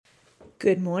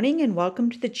Good morning and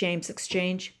welcome to the James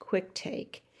Exchange Quick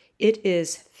Take. It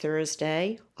is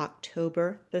Thursday,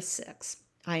 October the 6th.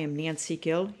 I am Nancy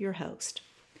Gill, your host.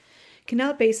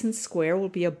 Canal Basin Square will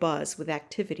be abuzz with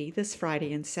activity this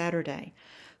Friday and Saturday.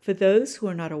 For those who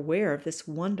are not aware of this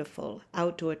wonderful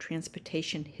outdoor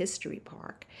transportation history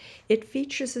park, it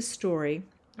features a story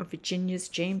of Virginia's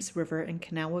James River and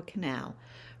Kanawha Canal,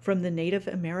 from the Native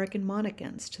American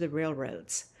Monacans to the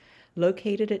railroads.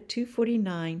 Located at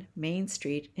 249 Main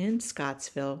Street in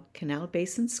Scottsville, Canal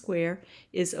Basin Square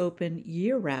is open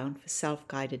year-round for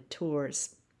self-guided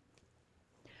tours.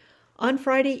 On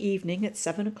Friday evening at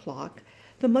 7 o'clock,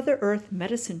 the Mother Earth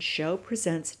Medicine Show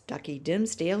presents Ducky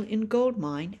Dimsdale in Gold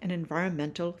Mine, an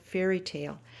environmental fairy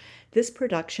tale. This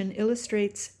production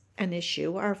illustrates an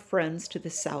issue our friends to the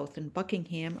south in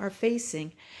Buckingham are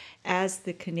facing as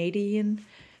the Canadian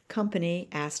company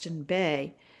Aston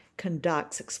Bay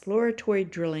conducts exploratory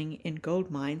drilling in gold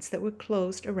mines that were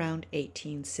closed around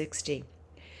 1860.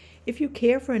 If you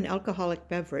care for an alcoholic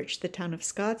beverage, the town of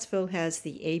Scottsville has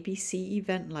the ABC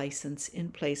event license in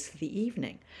place for the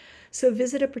evening. So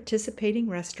visit a participating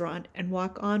restaurant and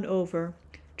walk on over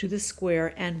to the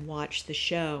square and watch the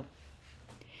show.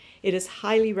 It is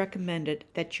highly recommended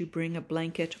that you bring a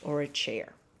blanket or a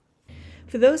chair.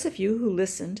 For those of you who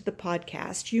listen to the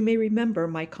podcast, you may remember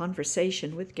my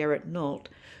conversation with Garrett Nolt,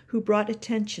 who brought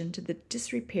attention to the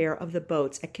disrepair of the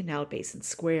boats at Canal Basin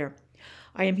Square.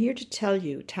 I am here to tell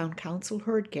you Town Council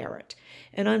heard Garrett,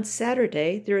 and on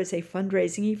Saturday there is a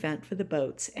fundraising event for the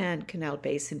boats and Canal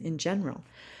Basin in general.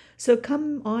 So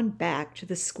come on back to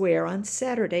the square on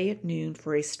Saturday at noon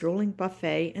for a strolling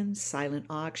buffet and silent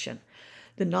auction.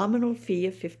 The nominal fee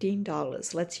of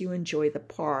 $15 lets you enjoy the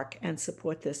park and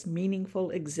support this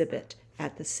meaningful exhibit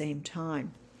at the same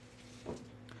time.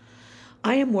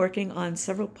 I am working on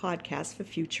several podcasts for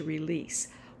future release.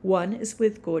 One is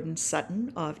with Gordon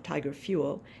Sutton of Tiger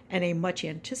Fuel and a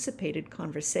much-anticipated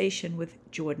conversation with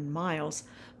Jordan Miles,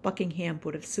 Buckingham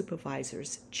Board of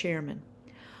Supervisors chairman.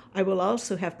 I will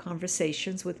also have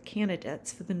conversations with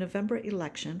candidates for the November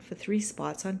election for 3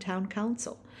 spots on Town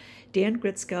Council. Dan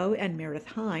Gritzko and Meredith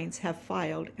Hines have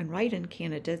filed, and write-in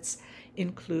candidates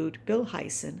include Bill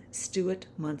Heisen, Stuart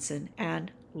Munson,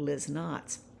 and Liz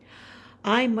Knotts.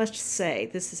 I must say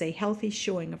this is a healthy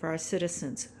showing of our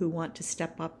citizens who want to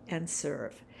step up and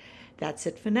serve. That's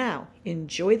it for now.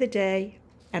 Enjoy the day,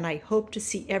 and I hope to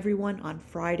see everyone on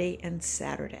Friday and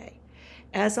Saturday.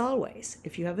 As always,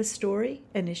 if you have a story,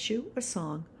 an issue, a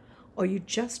song, or you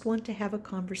just want to have a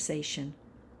conversation,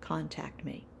 contact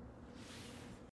me.